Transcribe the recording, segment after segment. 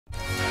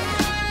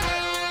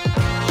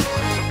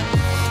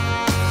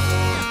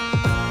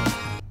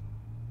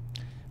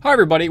Hi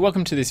everybody,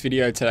 welcome to this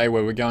video today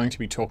where we're going to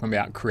be talking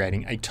about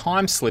creating a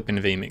time slip in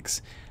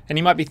vMix. And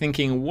you might be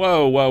thinking,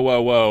 whoa,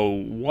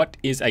 what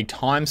is a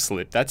time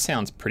slip? That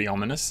sounds pretty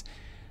ominous.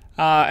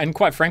 And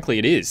quite frankly,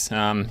 it is.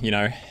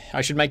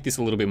 I should make this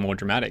a little bit more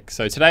dramatic.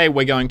 So today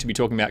we're going to be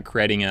talking about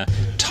creating a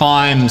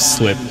time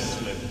slip.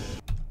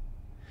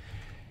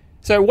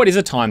 So what is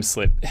a time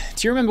slip?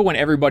 Do you remember when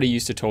everybody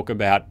used to talk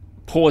about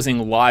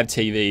pausing live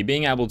TV,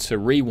 being able to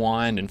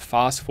rewind and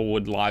fast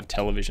forward live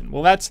television?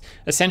 Well, that's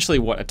essentially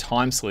what a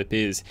time slip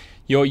is.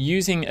 You're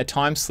using a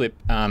time slip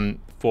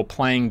for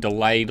playing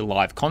delayed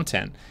live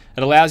content.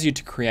 It allows you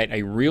to create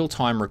a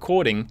real-time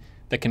recording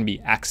that can be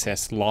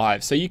accessed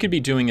live. So you could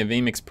be doing a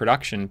vMix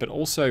production, but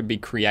also be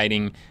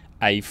creating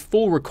a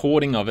full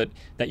recording of it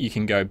that you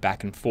can go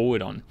back and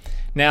forward on.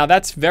 Now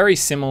that's very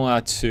similar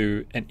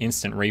to an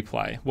instant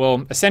replay.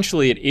 Well,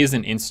 essentially it is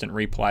an instant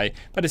replay,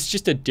 but it's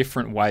just a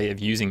different way of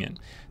using it.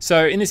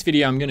 So in this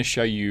video, I'm going to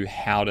show you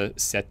how to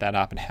set that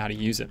up and how to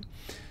use it.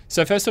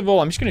 So first of all,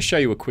 I'm just going to show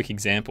you a quick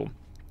example.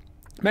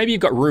 Maybe you've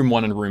got room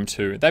 1 and room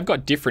 2. They've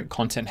got different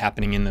content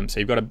happening in them.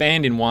 So you've got a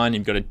band in one,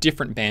 you've got a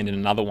different band in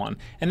another one,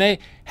 and they're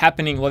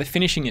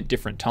finishing at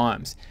different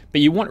times.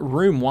 But you want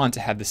room 1 to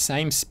have the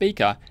same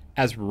speaker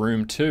as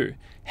room 2.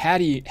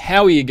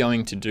 How are you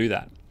going to do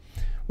that?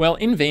 Well,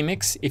 in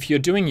vMix, if you're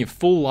doing your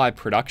full live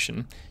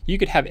production, you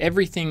could have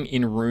everything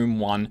in room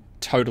 1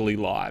 totally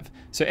live.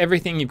 So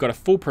everything, you've got a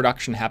full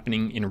production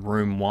happening in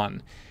room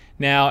 1.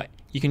 Now,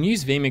 you can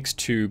use vMix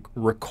to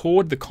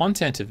record the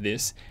content of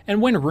this,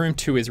 and when room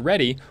 2 is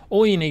ready,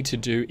 all you need to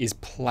do is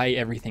play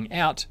everything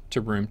out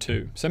to room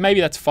 2. So maybe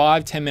that's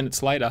 5-10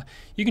 minutes later,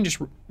 you can just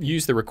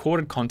use the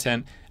recorded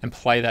content and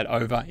play that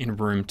over in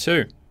room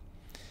 2.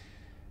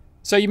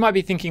 So you might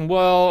be thinking,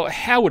 well,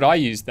 how would I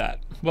use that?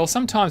 Well,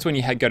 sometimes when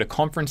you go to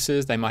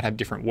conferences, they might have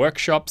different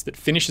workshops that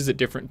finishes at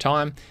different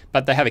time,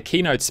 but they have a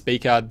keynote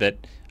speaker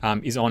that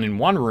is on in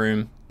one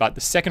room, but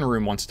the second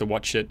room wants to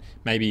watch it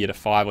maybe at a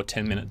 5 or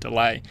 10 minute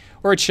delay.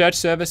 Or a church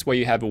service where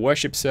you have a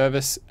worship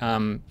service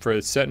for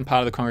a certain part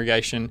of the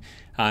congregation,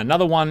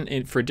 another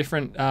one for a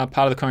different part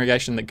of the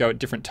congregation that go at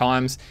different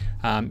times.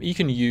 You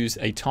can use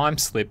a time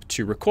slip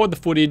to record the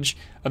footage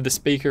of the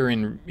speaker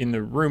in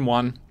the room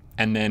 1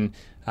 and then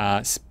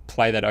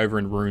play that over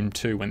in room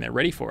 2 when they're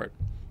ready for it.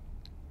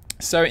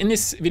 So in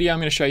this video, I'm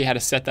going to show you how to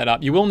set that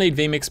up. You will need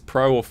vMix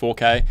Pro or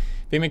 4K.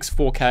 vMix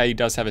 4K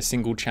does have a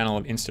single channel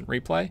of instant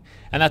replay,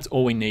 and that's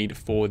all we need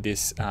for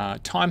this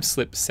time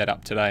slip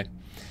setup today.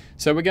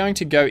 So we're going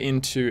to go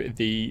into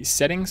the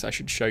settings. I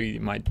should show you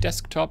my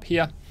desktop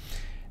here.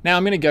 Now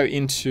I'm going to go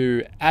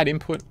into add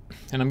input,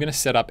 and I'm going to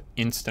set up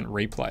instant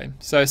replay.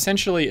 So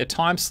essentially a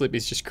time slip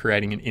is just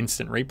creating an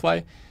instant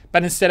replay,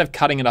 but instead of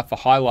cutting it up for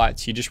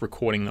highlights, you're just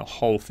recording the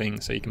whole thing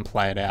so you can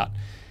play it out.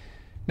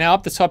 Now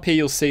up the top here,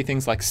 you'll see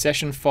things like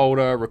session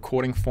folder,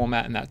 recording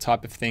format, and that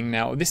type of thing.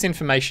 Now this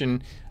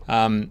information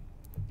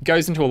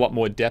goes into a lot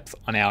more depth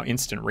on our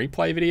instant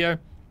replay video.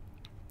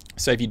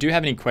 So if you do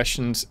have any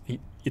questions,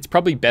 it's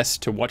probably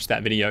best to watch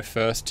that video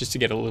first just to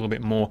get a little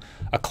bit more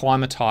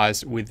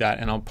acclimatized with that,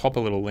 and I'll pop a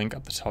little link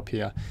up the top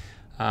here.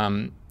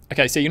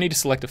 Okay, so you need to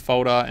select a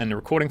folder and the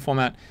recording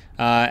format,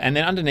 and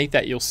then underneath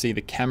that you'll see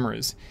the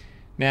cameras.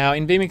 Now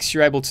in vMix,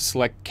 you're able to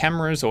select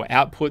cameras or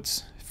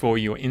outputs for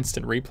your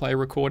instant replay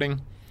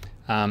recording.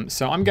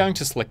 So I'm going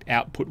to select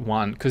output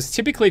 1 because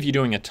typically if you're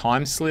doing a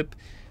time slip,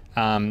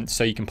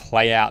 so you can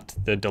play out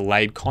the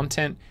delayed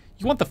content,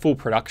 you want the full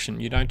production.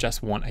 You don't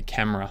just want a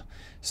camera.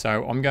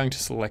 So I'm going to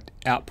select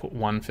output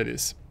 1 for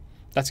this.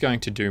 That's going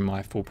to do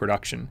my full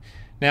production.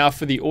 Now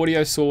for the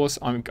audio source,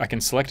 I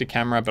can select a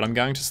camera, but I'm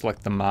going to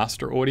select the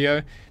master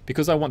audio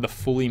because I want the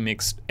fully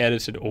mixed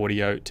edited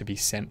audio to be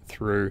sent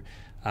through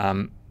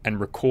and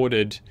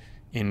recorded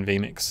in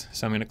vMix.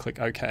 So I'm going to click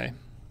OK.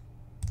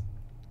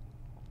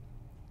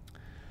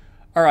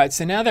 All right,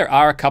 so now there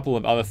are a couple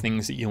of other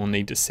things that you'll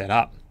need to set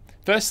up.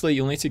 Firstly,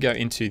 you'll need to go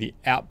into the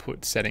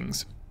output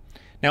settings.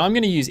 Now I'm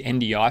going to use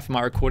NDI for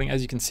my recording.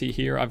 As you can see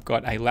here, I've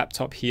got a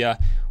laptop here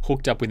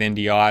hooked up with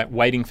NDI,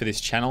 waiting for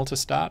this channel to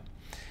start.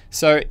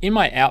 So in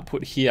my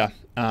output here,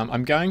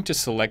 I'm going to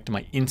select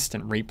my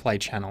instant replay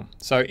channel.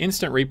 So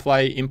instant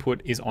replay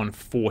input is on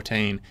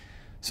 14.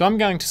 So I'm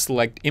going to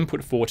select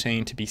input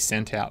 14 to be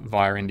sent out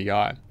via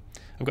NDI.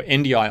 I've got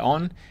NDI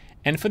on,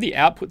 and for the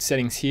output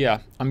settings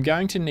here, I'm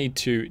going to need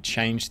to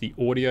change the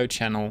audio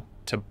channel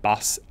to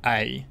bus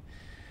A.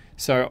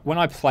 So when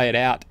I play it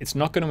out, it's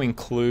not going to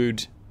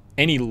include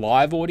any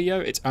live audio.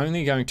 It's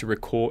only going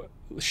to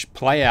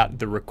play out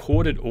the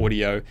recorded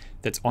audio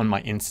that's on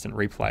my instant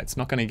replay. It's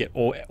not going to get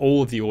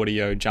all of the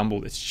audio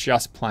jumbled. It's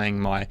just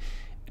playing my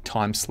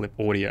time slip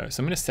audio.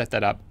 So I'm going to set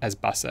that up as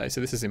bus A. So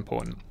this is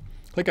important.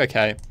 Click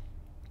OK,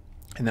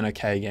 and then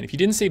OK again. If you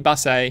didn't see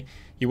bus A,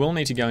 you will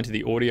need to go into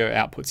the audio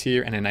outputs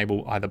here and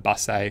enable either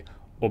bus A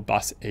or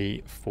bus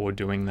E for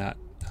doing that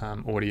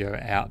audio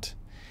out.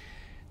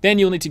 Then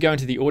you'll need to go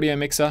into the audio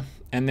mixer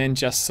and then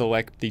just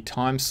select the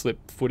time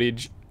slip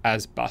footage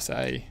as bus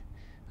A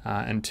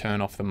and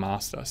turn off the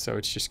master. So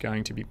it's just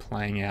going to be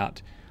playing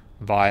out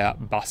via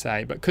bus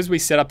A. But because we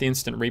set up the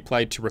instant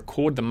replay to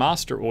record the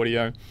master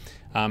audio,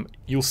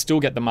 you'll still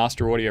get the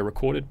master audio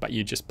recorded, but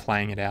you're just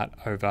playing it out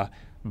over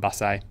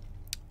bus A.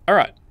 All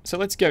right, so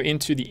let's go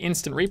into the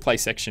instant replay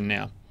section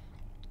now.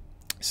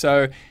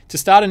 So to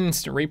start an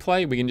instant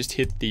replay, we can just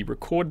hit the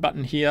record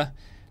button here.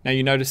 Now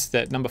you notice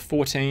that number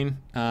 14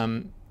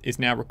 is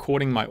now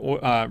recording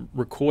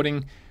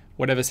recording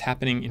whatever's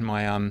happening in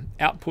my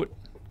output,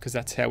 because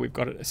that's how we've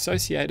got it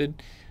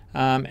associated.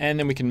 And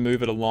then we can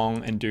move it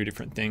along and do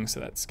different things. So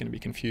that's going to be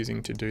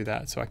confusing to do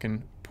that. So I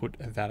can put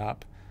that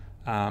up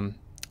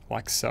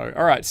like so.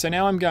 All right, so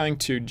now I'm going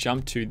to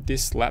jump to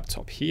this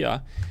laptop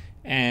here,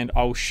 and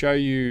I'll show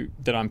you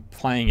that I'm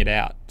playing it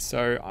out.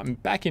 So I'm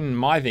back in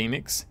my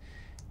vMix,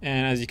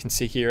 and as you can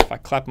see here, if I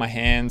clap my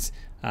hands,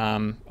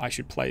 I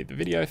should play the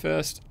video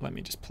first. Let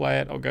me just play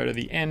it. I'll go to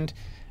the end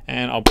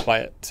and I'll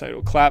play it. So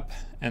it'll clap,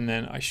 and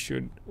then I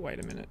should, wait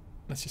a minute,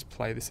 let's just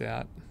play this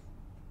out.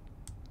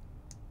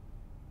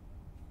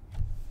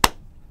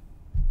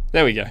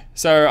 There we go.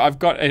 So I've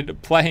got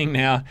it playing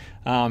now,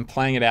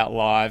 playing it out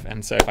live.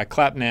 And so if I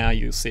clap now,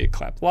 you'll see it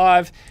clap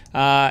live.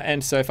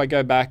 And so if I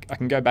go back, I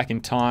can go back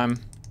in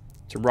time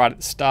to right at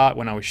the start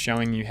when I was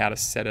showing you how to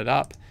set it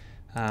up.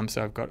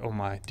 So I've got all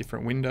my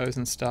different windows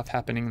and stuff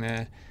happening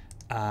there.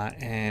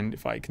 And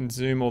if I can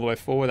zoom all the way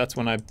forward, that's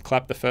when I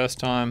clapped the first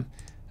time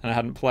and I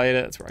hadn't played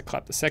it. That's where I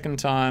clapped the second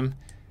time.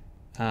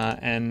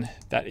 And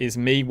that is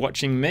me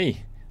watching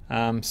me.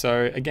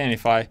 So again,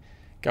 if I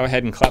go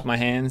ahead and clap my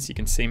hands, you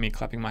can see me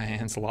clapping my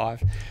hands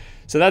live.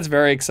 So that's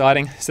very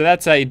exciting. So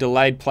that's a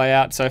delayed play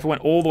out. So if I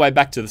went all the way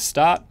back to the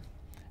start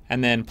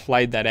and then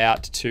played that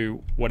out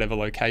to whatever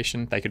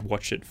location, they could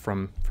watch it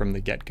from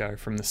the get-go,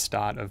 from the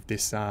start of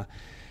this,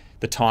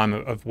 the time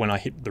of when I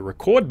hit the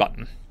record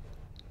button.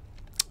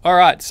 All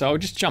right, so I'll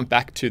just jump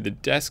back to the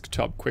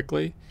desktop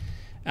quickly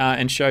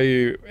and show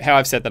you how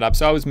I've set that up.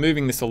 So I was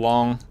moving this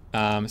along.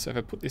 So if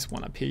I put this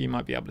one up here, you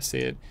might be able to see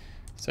it.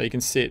 So you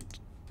can see it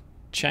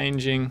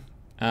changing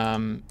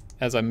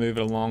as I move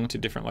it along to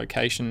different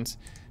locations,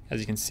 as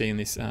you can see in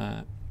this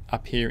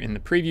up here in the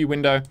preview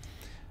window.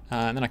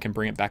 And then I can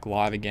bring it back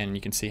live again, and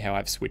you can see how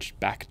I've switched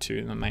back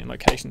to the main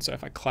location. So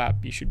if I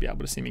clap, you should be able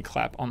to see me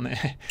clap on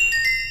there.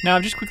 Now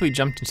I've just quickly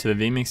jumped into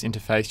the vMix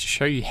interface to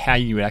show you how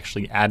you would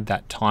actually add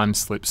that time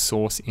slip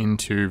source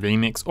into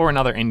vMix or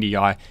another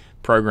NDI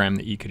program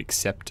that you could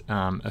accept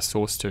a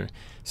source to.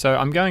 So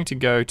I'm going to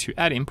go to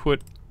add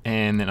input,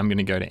 and then I'm going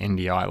to go to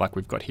NDI like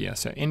we've got here.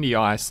 So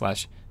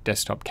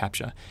NDI/desktop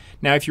capture.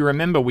 Now if you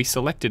remember, we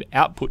selected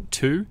output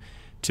 2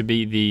 to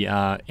be the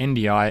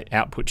NDI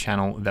output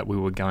channel that we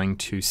were going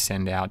to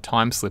send our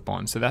time slip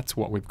on. So that's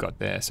what we've got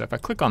there. So if I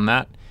click on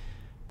that,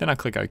 then I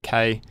click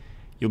OK,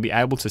 you'll be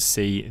able to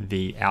see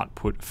the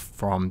output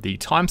from the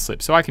time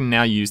slip. So I can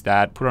now use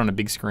that, put it on a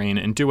big screen,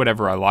 and do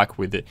whatever I like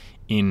with it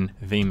in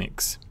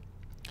vMix.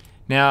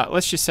 Now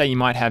let's just say you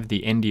might have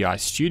the NDI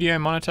Studio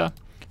monitor.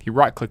 If you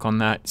right click on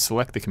that,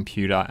 select the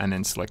computer, and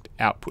then select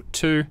output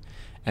 2,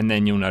 and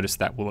then you'll notice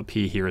that will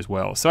appear here as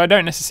well. So I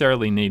don't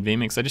necessarily need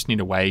vMix, I just need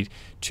a way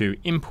to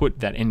input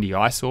that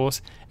NDI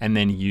source and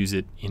then use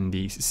it in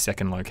the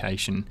second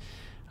location,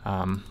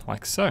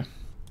 like so.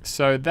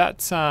 So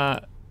that's,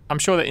 I'm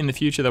sure that in the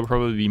future there will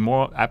probably be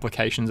more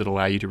applications that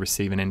allow you to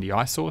receive an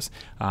NDI source,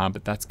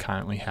 but that's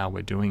currently how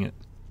we're doing it.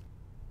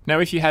 Now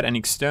if you had an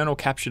external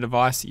capture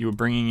device that you were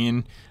bringing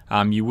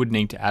in, you would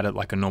need to add it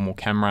like a normal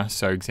camera.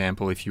 So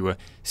example, if you were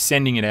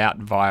sending it out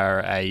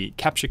via a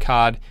capture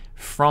card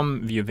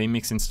from your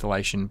vMix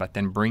installation, but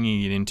then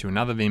bringing it into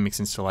another vMix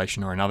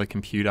installation or another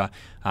computer,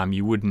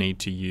 you would need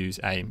to use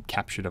a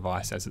capture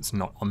device as it's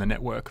not on the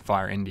network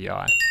via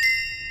NDI.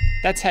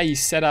 That's how you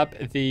set up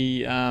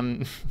the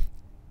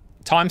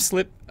time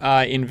slip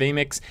in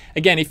vMix.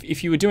 Again,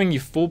 if you were doing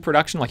your full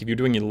production, like if you're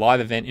doing your live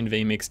event in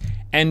vMix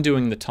and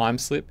doing the time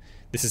slip,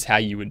 this is how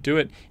you would do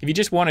it. If you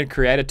just wanted to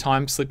create a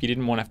time slip, you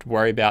didn't want to have to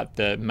worry about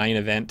the main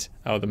event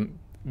or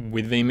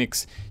with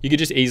vMix, you could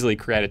just easily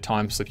create a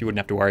time slip. You wouldn't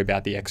have to worry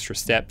about the extra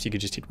steps. You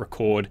could just hit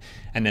record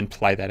and then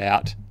play that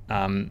out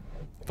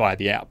via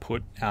the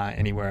output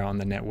anywhere on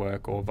the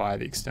network or via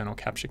the external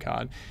capture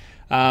card.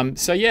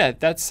 So yeah,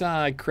 that's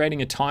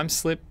creating a time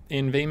slip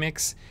in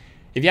vMix.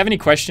 If you have any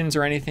questions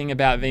or anything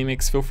about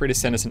vMix, feel free to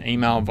send us an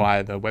email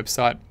via the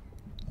website.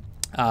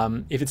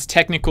 If it's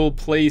technical,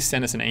 please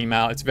send us an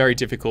email. It's very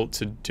difficult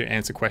to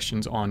answer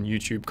questions on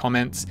YouTube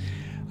comments.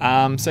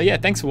 So yeah,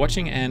 thanks for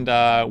watching,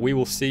 and we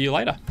will see you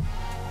later.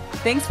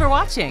 Thanks for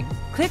watching.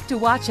 Click to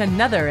watch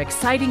another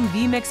exciting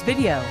vMix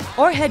video,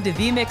 or head to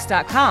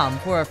vmix.com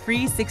for a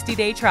free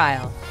 60-day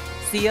trial.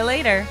 See you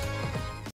later.